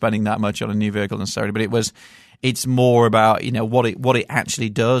wouldn't be spending that much on a new vehicle necessarily. But it's more about what it actually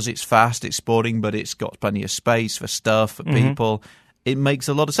does. It's fast, it's sporting, but it's got plenty of space for stuff, for people. It makes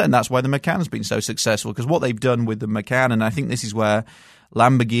a lot of sense. That's why the Macan's been so successful, because what they've done with the Macan, and I think this is where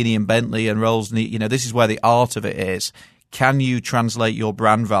Lamborghini and Bentley and Rolls, this is where the art of it is. Can you translate your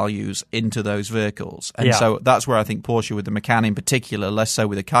brand values into those vehicles? And so that's where I think Porsche, with the Macan in particular, less so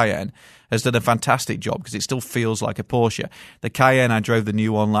with the Cayenne, has done a fantastic job, because it still feels like a Porsche. The Cayenne, I drove the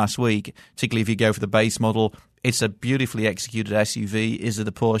new one last week, particularly if you go for the base model. It's a beautifully executed SUV. Is it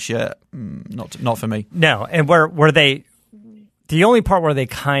a Porsche? Not for me. No, and where they... The only part where they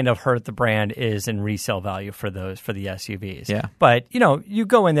kind of hurt the brand is in resale value for the SUVs. Yeah. But, you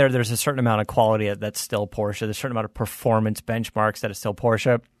go in there, there's a certain amount of quality that's still Porsche. There's a certain amount of performance benchmarks that is still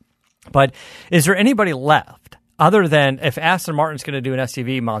Porsche. But is there anybody left other than, if Aston Martin's going to do an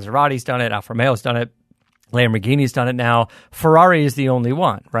SUV, Maserati's done it, Alfa Romeo's done it, Lamborghini's done it now, Ferrari is the only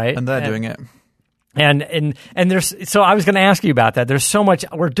one, right? And they're doing it. And there's, so I was going to ask you about that. There's so much,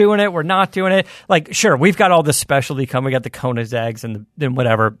 we're doing it, we're not doing it. Sure, we've got all this specialty coming. We got the Koenigseggs and then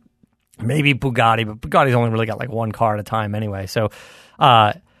whatever, maybe Bugatti, but Bugatti's only really got one car at a time anyway. So,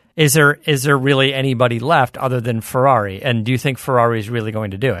 is there really anybody left other than Ferrari? And do you think Ferrari is really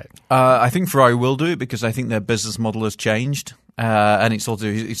going to do it? I think Ferrari will do it, because I think their business model has changed, and it's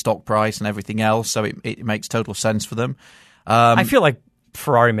also stock price and everything else. So it makes total sense for them. I feel like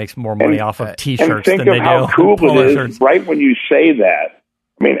Ferrari makes more money off of T-shirts than they do. And think of how cool it is, right when you say that.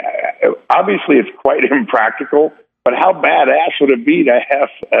 I mean, obviously it's quite impractical But how badass would it be to have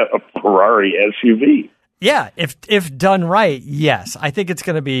a Ferrari SUV? Yeah, if done right, yes. I think it's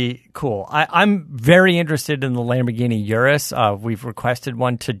going to be cool. I'm very interested in the Lamborghini Urus. We've requested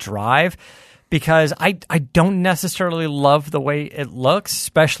one to drive because I don't necessarily love the way it looks,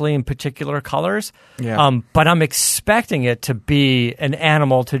 especially in particular colors. Yeah. But I'm expecting it to be an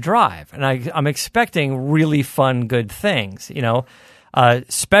animal to drive, and I'm expecting really fun, good things.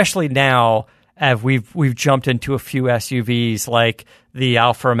 Especially now. We've jumped into a few SUVs like the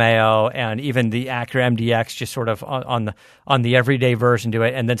Alfa Romeo and even the Acura MDX, just sort of on the everyday version to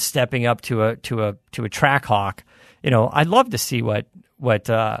it, and then stepping up to a Trackhawk. I'd love to see what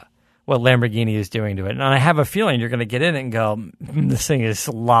Lamborghini is doing to it, and I have a feeling you're going to get in it and go, this thing is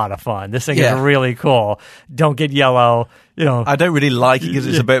a lot of fun. This thing is really cool. Don't get yellow. I don't really like it because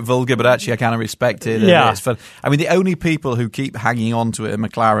it's a bit vulgar, but actually I kind of respect it. Yeah. It's fun. I mean, the only people who keep hanging on to it are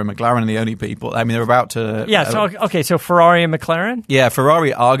McLaren. McLaren are the only people. I mean, they're about to... Yeah, so Ferrari and McLaren? Yeah,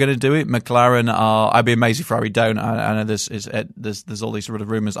 Ferrari are going to do it. McLaren are... I'd be amazed if Ferrari don't. I know there's all these sort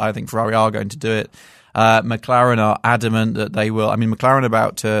of rumours. I think Ferrari are going to do it. McLaren are adamant that they will. I mean, McLaren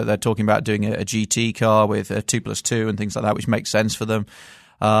they're talking about doing a GT car with a 2+2 and things like that, which makes sense for them.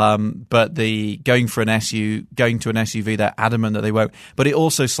 But going to an SUV, they're adamant that they won't. But it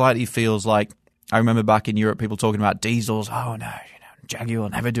also slightly feels like, I remember back in Europe, people talking about diesels. Oh no, Jaguar will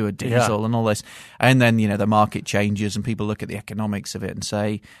never do a diesel and all this. And then, the market changes and people look at the economics of it and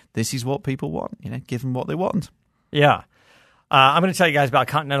say, this is what people want, give them what they want. Yeah. I'm going to tell you guys about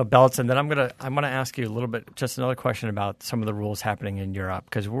Continental belts, and then I'm going to ask you a little bit, just another question about some of the rules happening in Europe,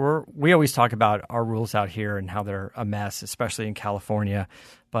 because we always talk about our rules out here and how they're a mess, especially in California.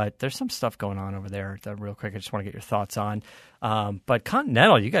 But there's some stuff going on over there that real quick I just want to get your thoughts on. But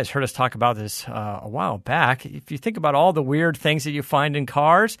Continental, you guys heard us talk about this a while back. If you think about all the weird things that you find in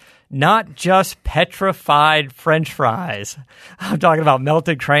cars, not just petrified French fries. I'm talking about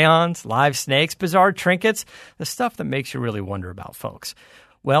melted crayons, live snakes, bizarre trinkets, the stuff that makes you really wonder about, folks.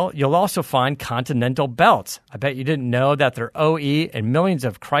 Well, you'll also find Continental belts. I bet you didn't know that they're OE in millions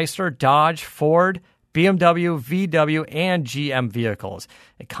of Chrysler, Dodge, Ford, BMW, VW, and GM vehicles.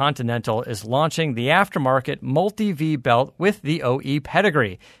 And Continental is launching the aftermarket multi-V belt with the OE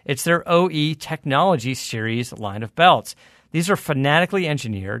pedigree. It's their OE Technology Series line of belts. These are fanatically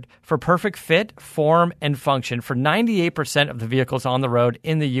engineered for perfect fit, form, and function for 98% of the vehicles on the road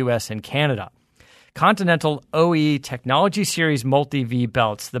in the U.S. and Canada. Continental OE Technology Series Multi-V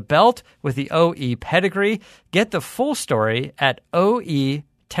belts. The belt with the OE pedigree. Get the full story at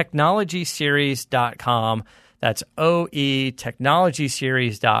OETechnologySeries.com. That's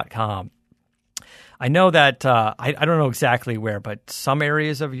OETechnologySeries.com. I know that, I don't know exactly where, but some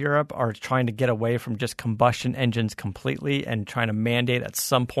areas of Europe are trying to get away from just combustion engines completely and trying to mandate at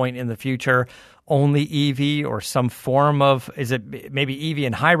some point in the future only EV or some form of, is it maybe EV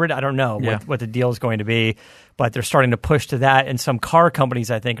and hybrid? I don't know what the deal is going to be, but they're starting to push to that. And some car companies,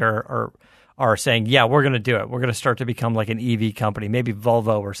 I think, are saying, yeah, we're going to do it. We're going to start to become like an EV company, maybe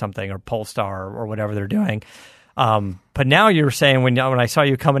Volvo or something, or Polestar or whatever they're doing. But now you're saying when I saw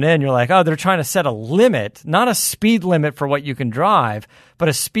you coming in, you're like, oh, they're trying to set a limit, not a speed limit for what you can drive, but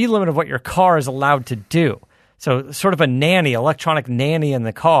a speed limit of what your car is allowed to do. So sort of a nanny, electronic nanny in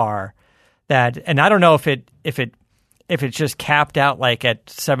the car that, and I don't know if it's just capped out like at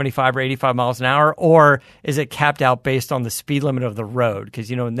 75 or 85 miles an hour, or is it capped out based on the speed limit of the road?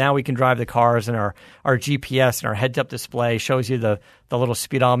 Because, now we can drive the cars and our GPS and our heads-up display shows you the little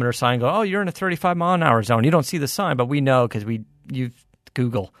speedometer sign go, oh, you're in a 35 mile an hour zone. You don't see the sign, but we know because you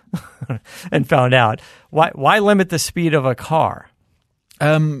Google and found out. Why limit the speed of a car?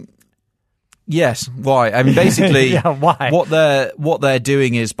 Yes. Why? I mean, basically, why? What they're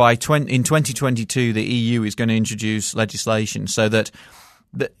doing is in 2022, the EU is going to introduce legislation so that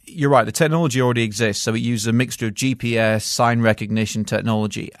you're right. The technology already exists, so it uses a mixture of GPS, sign recognition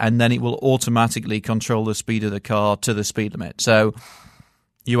technology, and then it will automatically control the speed of the car to the speed limit. So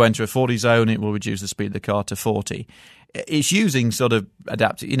you enter a 40 zone, it will reduce the speed of the car to 40. It's using sort of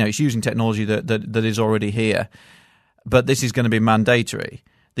adaptive, it's using technology that is already here, but this is going to be mandatory.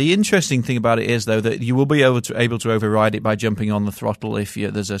 The interesting thing about it is, though, that you will be able to override it by jumping on the throttle if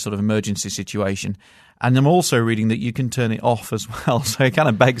there's a sort of emergency situation. And I'm also reading that you can turn it off as well. So it kind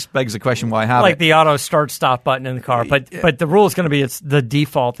of begs the question, why have like it? the auto start stop button in the car. But the rule is going to be the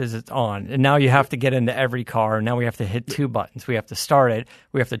default is it's on. And now you have to get into every car. And now we have to hit two buttons. We have to start it.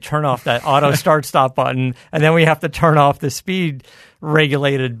 We have to turn off that auto start stop button. And then we have to turn off the speed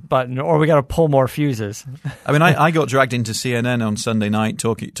regulated button, or we got to pull more fuses. I mean, I got dragged into CNN on Sunday night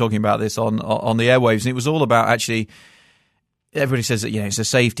talking about this on the airwaves. And it was all about actually everybody says that it's a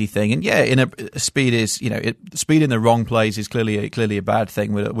safety thing, and speed is speed in the wrong place is clearly a bad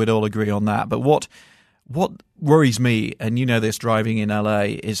thing. We'd all agree on that. But what worries me, and this driving in LA,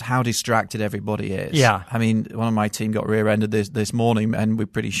 is how distracted everybody is. Yeah, I mean, one of my team got rear-ended this morning, and we're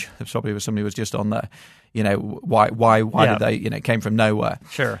pretty sure probably somebody was just on there. Why did they? It came from nowhere.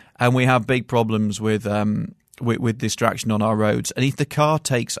 Sure. And we have big problems with distraction on our roads. And if the car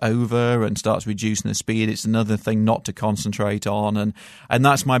takes over and starts reducing the speed, it's another thing not to concentrate on. And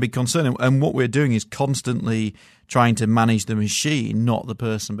that's my big concern. And what we're doing is constantly trying to manage the machine, not the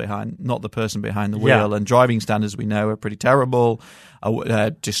person behind the wheel. Yeah. And driving standards, we know, are pretty terrible.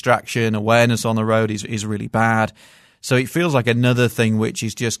 Distraction, awareness on the road is really bad. So it feels like another thing which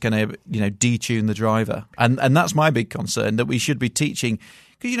is just going to, detune the driver. And that's my big concern, that we should be teaching,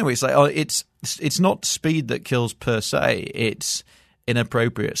 because, it's like, it's not speed that kills per se, it's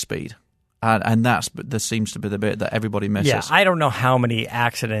inappropriate speed. And there seems to be the bit that everybody misses. Yeah, I don't know how many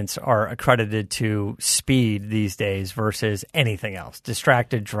accidents are accredited to speed these days versus anything else.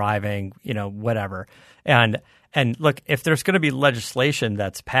 Distracted driving, whatever. And look, if there's going to be legislation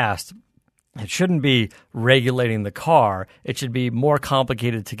that's passed, it shouldn't be regulating the car. It should be more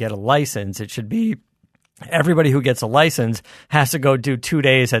complicated to get a license. It should be everybody who gets a license has to go do 2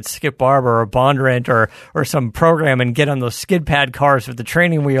 days at Skip Barber or Bondurant or some program and get on those skid pad cars with the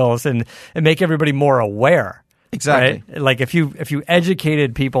training wheels and make everybody more aware. Exactly. Right? Like if you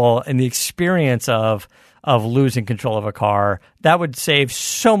educated people in the experience of losing control of a car, that would save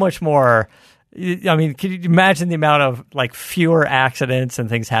so much more. I mean, can you imagine the amount of fewer accidents and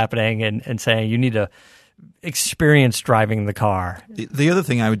things happening and saying you need to experience driving the car? The other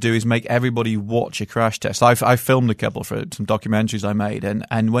thing I would do is make everybody watch a crash test. I filmed a couple for some documentaries I made,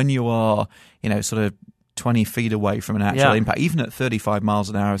 and when you are, sort of 20 feet away from an actual impact, even at 35 miles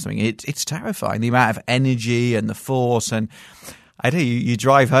an hour or something, it's terrifying. The amount of energy and the force, and I do. You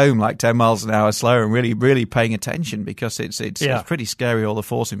drive home 10 miles an hour slower and really, really paying attention, because it's pretty scary, all the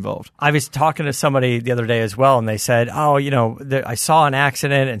force involved. I was talking to somebody the other day as well, and they said, I saw an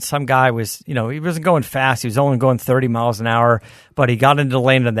accident, and some guy was, he wasn't going fast. He was only going 30 miles an hour, but he got into the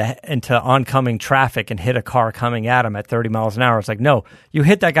lane into oncoming traffic and hit a car coming at him at 30 miles an hour. It's like, no, you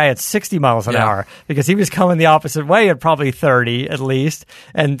hit that guy at 60 miles an hour, because he was coming the opposite way at probably 30 at least,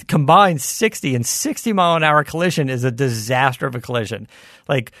 and combined 60 and 60 mile an hour collision is a disaster of a collision.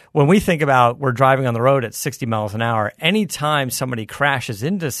 Like when we think about we're driving on the road at 60 miles an hour, anytime somebody crashes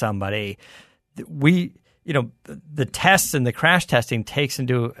into somebody, the tests and the crash testing takes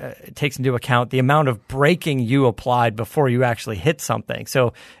into account the amount of braking you applied before you actually hit something.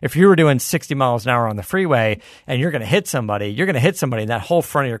 So if you were doing 60 miles an hour on the freeway and you're going to hit somebody, and that whole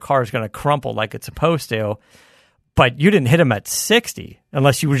front of your car is going to crumple like it's supposed to. But you didn't hit him at 60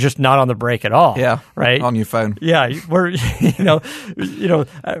 unless you were just not on the brake at all. Yeah, right on your phone. Yeah, we're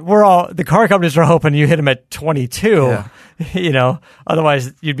we're all, the car companies are hoping you hit him at 22. Yeah.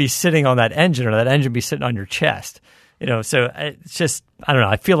 Otherwise you'd be sitting on that engine, or that engine be sitting on your chest. So it's just, I don't know.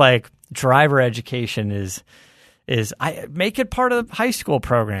 I feel like driver education is make it part of high school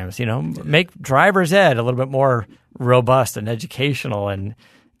programs. Make driver's ed a little bit more robust and educational, and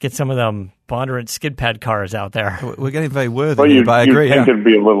get some of them Bondurant skid pad cars out there. We're getting very worthy, but I agree. You think it'd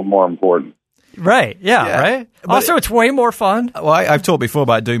be a little more important. Right, right? But also, it's way more fun. Well, I've talked before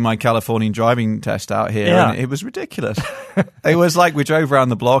about doing my Californian driving test out here, and it was ridiculous. It was like we drove around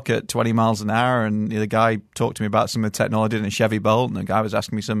the block at 20 miles an hour, and the guy talked to me about some of the technology in a Chevy Bolt, and the guy was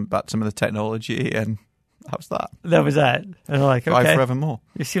asking me about some of the technology, and that was that. That was that. And they're like, okay. Drive forevermore.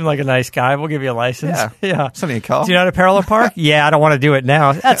 You seem like a nice guy. We'll give you a license. Yeah. It's only a car. Do you know how to parallel park? Yeah, I don't want to do it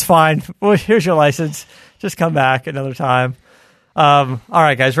now. That's fine. Well, here's your license. Just come back another time. All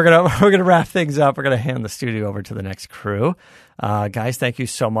right, guys, we're gonna wrap things up. We're gonna hand the studio over to the next crew. Guys, thank you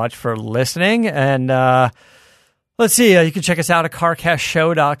so much for listening. And let's see. You can check us out at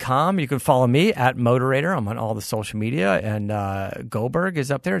carcastshow.com. You can follow me at Motorator. I'm on all the social media. And Goldberg is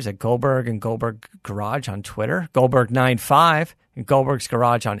up there. Is it Goldberg and Goldberg Garage on Twitter? Goldberg95 and Goldberg's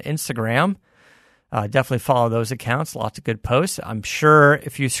Garage on Instagram. Definitely follow those accounts. Lots of good posts. I'm sure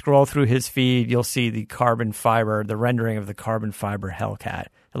if you scroll through his feed, you'll see the rendering of the carbon fiber Hellcat.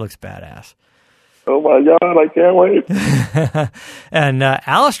 It looks badass. Oh my God, I can't wait. And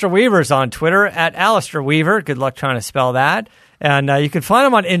Alistair Weaver's on Twitter at Alistair Weaver. Good luck trying to spell that. And you can find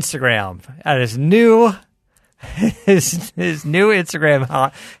him on Instagram at his new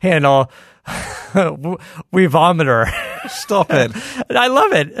Instagram handle, Weavometer. Stop it. I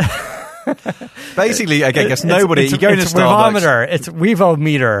love it. Basically, I guess nobody. You go into it's Starbucks. Weavometer. It's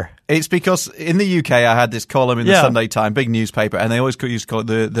Weavometer. It's because in the UK, I had this column in the Sunday Times, big newspaper, and they always used to call it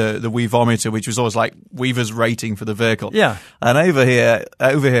the Weavometer, which was always like Weaver's rating for the vehicle. Yeah. And over here,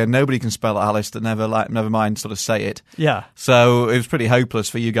 nobody can spell Alistair. Never mind, sort of say it. Yeah. So it was pretty hopeless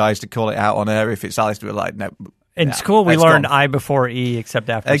for you guys to call it out on air if it's Alistair. We're like, no. In school, we learned I before E except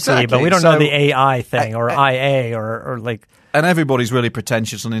after C, but we don't know the AI thing or IA or like. And everybody's really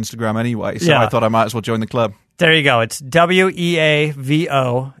pretentious on Instagram anyway, so I thought I might as well join the club. There you go. It's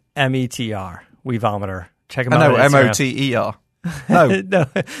Weavometer. Weavometer. Check them out. No, Moter. No. No,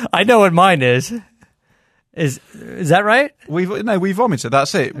 I know what mine is. Is that right? Weavometer.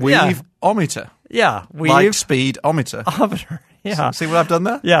 That's it. Weavometer. Yeah. Like speedometer. Yeah. See what I've done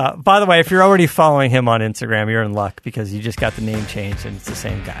there? Yeah. By the way, if you're already following him on Instagram, you're in luck because you just got the name changed and it's the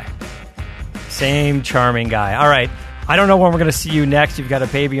same guy. Same charming guy. All right. I don't know when we're going to see you next. You've got a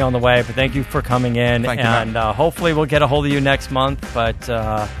baby on the way, but thank you for coming in. Thank you, and hopefully we'll get a hold of you next month, but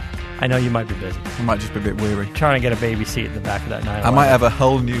I know you might be busy. I might just be a bit weary. Trying to get a baby seat in the back of that 911. I might have a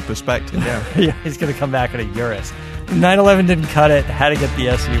whole new perspective, yeah. Yeah, he's going to come back in a Urus. 911 didn't cut it. Had to get the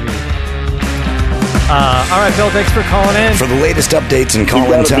SUV. All right, Bill, thanks for calling in. For the latest updates and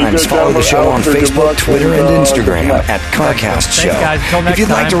call-in times, follow the show on Facebook, Twitter, and Instagram at CarCast Show. Thanks, guys. Until next if you'd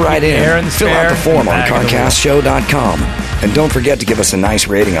like to time, write in, fill out the form on CarCastShow.com. And don't forget to give us a nice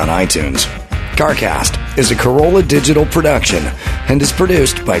rating on iTunes. CarCast is a Corolla Digital production and is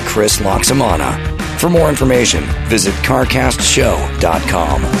produced by Chris Loxamana. For more information, visit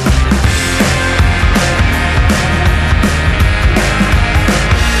CarCastShow.com.